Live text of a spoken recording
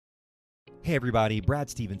Hey everybody, Brad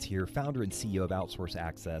Stevens here, founder and CEO of Outsource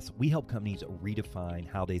Access. We help companies redefine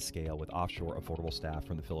how they scale with offshore affordable staff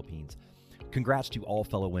from the Philippines. Congrats to all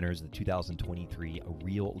fellow winners of the 2023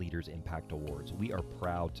 Real Leaders Impact Awards. We are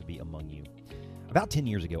proud to be among you. About 10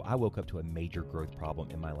 years ago, I woke up to a major growth problem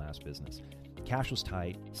in my last business. Cash was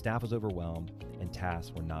tight, staff was overwhelmed, and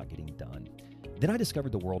tasks were not getting done. Then I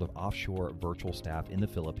discovered the world of offshore virtual staff in the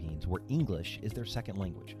Philippines where English is their second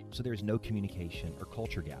language, so there's no communication or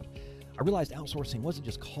culture gap. I realized outsourcing wasn't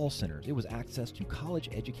just call centers, it was access to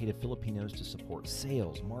college-educated Filipinos to support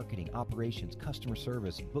sales, marketing, operations, customer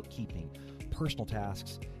service, bookkeeping, personal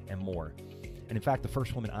tasks, and more. And in fact, the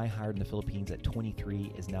first woman I hired in the Philippines at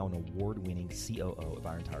 23 is now an award-winning COO of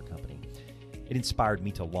our entire company. It inspired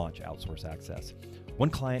me to launch Outsource Access. One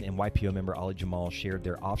client and YPO member, Ali Jamal, shared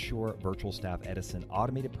their offshore virtual staff Edison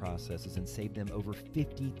automated processes and saved them over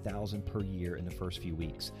 $50,000 per year in the first few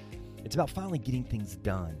weeks. It's about finally getting things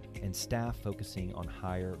done and staff focusing on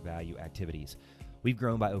higher value activities. We've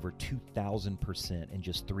grown by over 2,000% in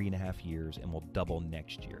just 3.5 years and will double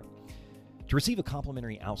next year. To receive a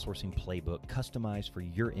complimentary outsourcing playbook customized for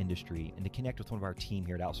your industry and to connect with one of our team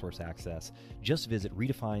here at Outsource Access, just visit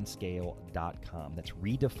redefinescale.com. That's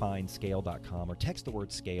redefinescale.com or text the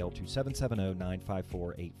word scale to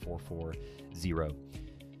 770-954-8440.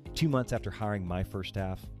 2 months after hiring my first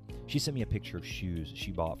staff, she sent me a picture of shoes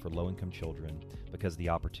she bought for low-income children because of the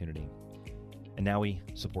opportunity. And now we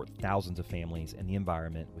support thousands of families and the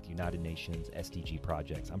environment with United Nations SDG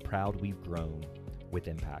projects. I'm proud we've grown with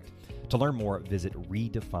impact. To learn more, visit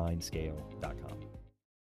redefinescale.com.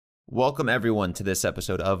 Welcome, everyone, to this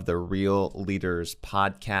episode of the Real Leaders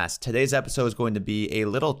Podcast. Today's episode is going to be a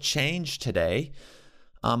little change today,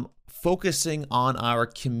 focusing on our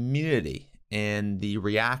community and the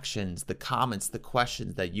reactions, the comments, the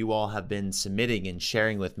questions that you all have been submitting and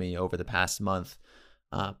sharing with me over the past month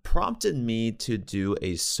prompted me to do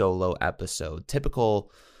a solo episode. Typically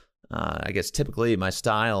my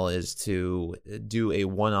style is to do a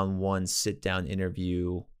one-on-one sit-down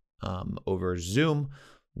interview over Zoom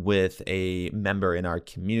with a member in our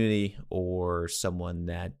community or someone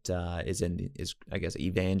that is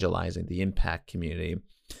evangelizing the impact community.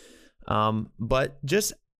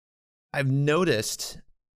 I've noticed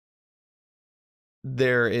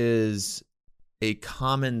there is a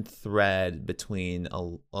common thread between a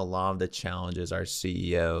lot of the challenges our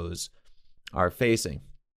CEOs are facing.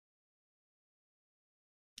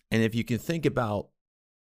 And if you can think about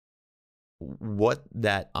what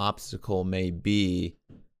that obstacle may be,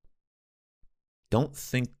 don't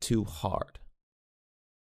think too hard.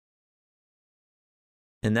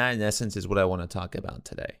 And that, in essence, is what I want to talk about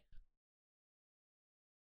today.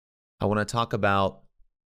 I want to talk about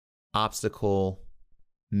obstacle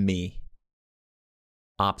me,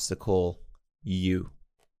 obstacle you,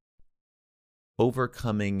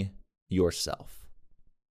 overcoming yourself.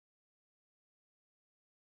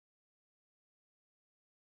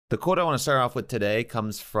 The quote I want to start off with today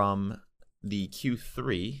comes from the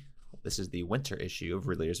Q3. This is the winter issue of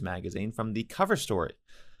Real Leaders Magazine, from the cover story,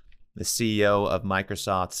 the CEO of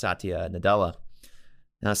Microsoft, Satya Nadella.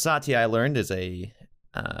 Now, Satya, I learned, is a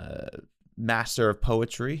master of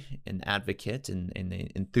poetry, an advocate, and an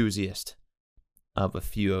enthusiast of a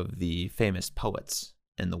few of the famous poets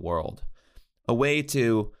in the world. A way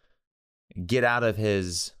to get out of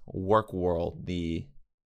his work world, the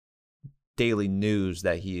daily news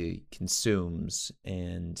that he consumes,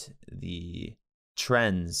 and the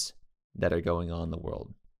trends that are going on in the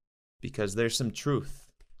world, because there's some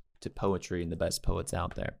truth to poetry and the best poets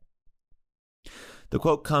out there. The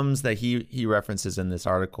quote comes that he references in this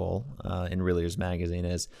article in Real Leaders Magazine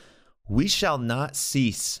is, "We shall not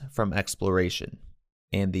cease from exploration,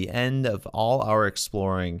 and the end of all our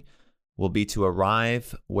exploring will be to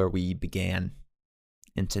arrive where we began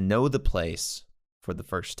and to know the place for the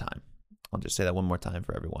first time." I'll just say that one more time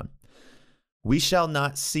for everyone. We shall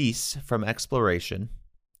not cease from exploration,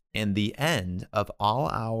 and the end of all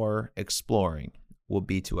our exploring will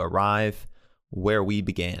be to arrive where we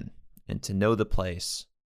began and to know the place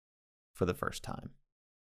for the first time.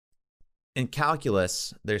 In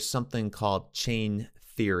calculus, there's something called chain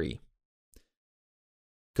theory.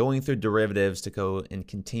 Going through derivatives to go and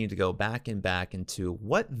continue to go back and back into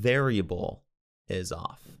what variable is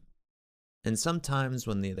off. And sometimes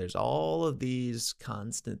when there's all of these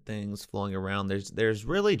constant things flowing around, there's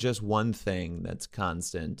really just one thing that's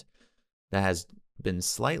constant that has been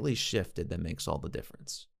slightly shifted that makes all the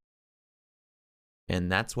difference.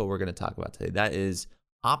 And that's what we're going to talk about today. That is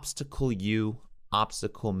obstacle you,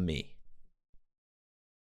 obstacle me.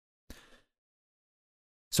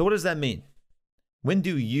 So what does that mean? When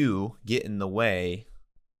do you get in the way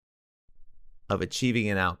of achieving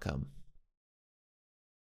an outcome?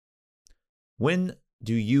 When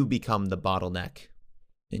do you become the bottleneck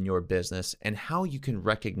in your business, and how you can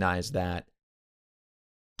recognize that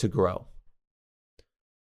to grow?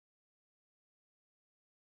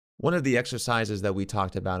 One of the exercises that we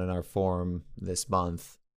talked about in our forum this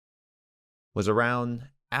month was around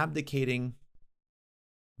abdicating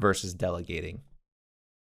versus delegating.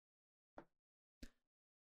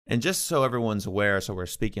 And just so everyone's aware, so we're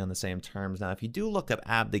speaking on the same terms now, if you do look up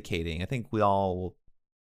abdicating, I think we all will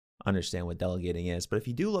understand what delegating is, but if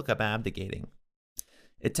you do look up abdicating,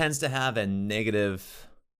 it tends to have a negative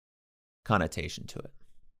connotation to it.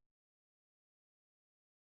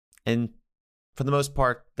 And for the most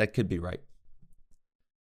part, that could be right.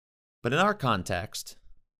 But in our context,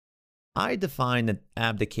 I define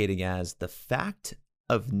abdicating as the fact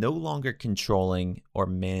of no longer controlling or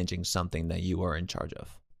managing something that you are in charge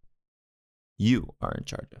of. You are in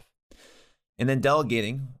charge of. And then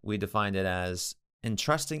delegating, we define it as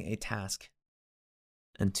entrusting a task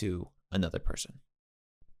into another person.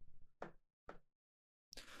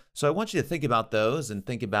 So I want you to think about those and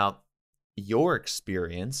think about your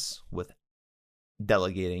experience with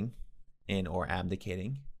delegating and or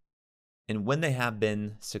abdicating and when they have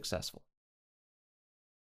been successful.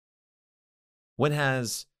 When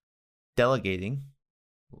has delegating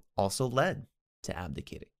also led to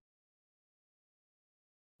abdicating?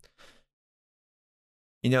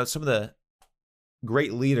 You know, some of the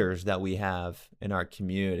great leaders that we have in our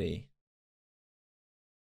community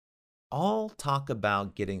all talk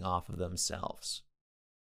about getting off of themselves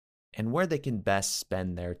and where they can best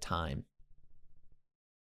spend their time.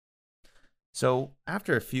 So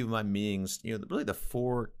after a few of my meetings, really the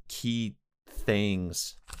 4 key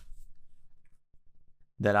things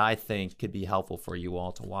that I think could be helpful for you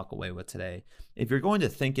all to walk away with today. If you're going to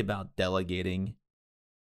think about delegating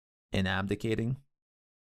and abdicating,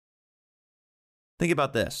 think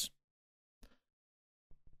about this.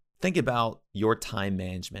 Think about your time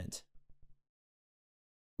management.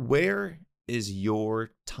 Where is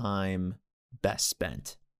your time best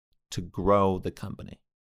spent to grow the company?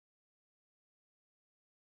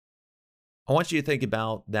 I want you to think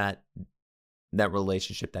about that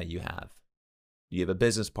relationship that you have. You have a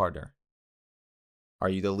business partner. Are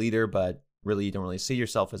you the leader, but really you don't really see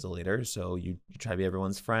yourself as a leader, so you try to be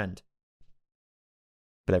everyone's friend.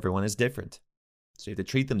 But everyone is different, so you have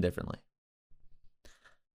to treat them differently.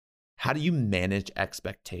 How do you manage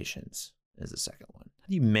expectations is the second one. How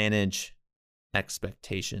do you manage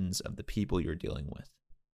expectations of the people you're dealing with?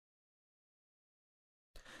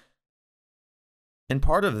 And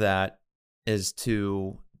part of that is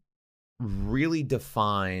to really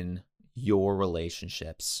define your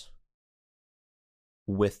relationships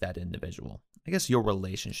with that individual. I guess your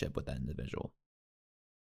relationship with that individual.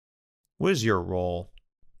 What is your role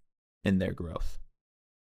in their growth?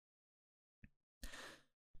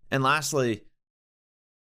 And lastly,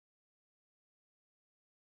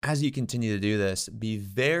 as you continue to do this, be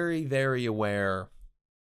very, very aware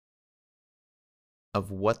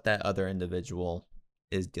of what that other individual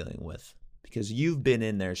is dealing with, because you've been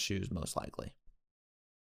in their shoes most likely.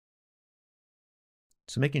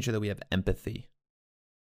 So making sure that we have empathy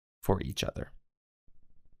for each other.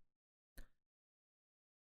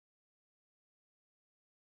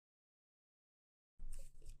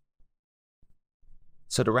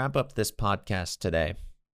 So to wrap up this podcast today,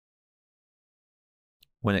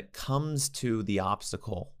 when it comes to the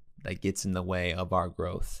obstacle that gets in the way of our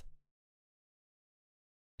growth,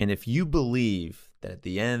 and if you believe that at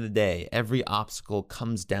the end of the day, every obstacle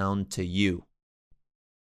comes down to you,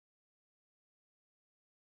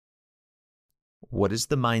 what is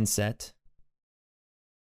the mindset?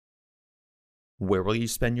 Where will you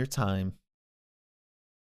spend your time?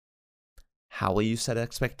 How will you set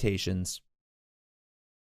expectations?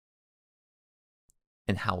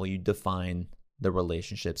 And how will you define the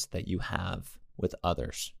relationships that you have with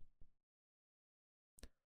others?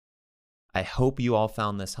 I hope you all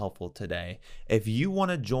found this helpful today. If you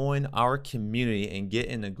want to join our community and get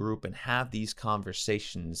in a group and have these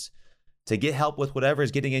conversations to get help with whatever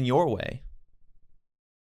is getting in your way,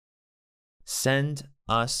 send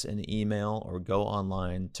us an email or go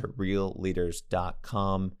online to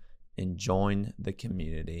realleaders.com and join the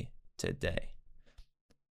community today.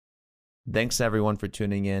 Thanks everyone for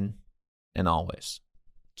tuning in, and always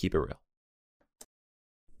keep it real.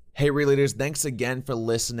 Hey, Real Leaders, thanks again for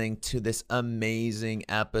listening to this amazing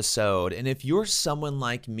episode. And if you're someone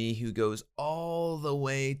like me who goes all the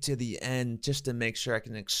way to the end just to make sure I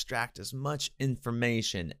can extract as much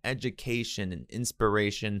information, education, and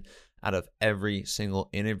inspiration out of every single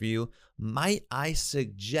interview, might I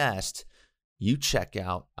suggest you check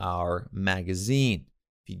out our magazine.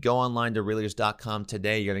 If you go online to realleaders.com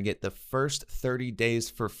today, you're going to get the first 30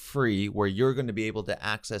 days for free, where you're going to be able to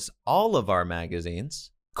access all of our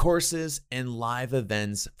magazines, courses, and live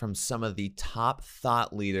events from some of the top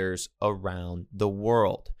thought leaders around the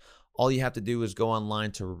world. All you have to do is go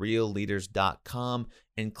online to realleaders.com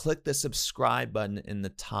and click the subscribe button in the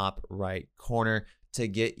top right corner to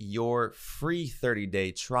get your free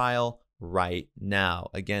 30-day trial right now.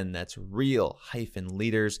 Again, that's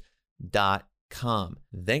real-leaders.com.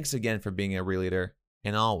 Thanks again for being a Real Leader,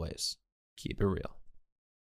 and always keep it real.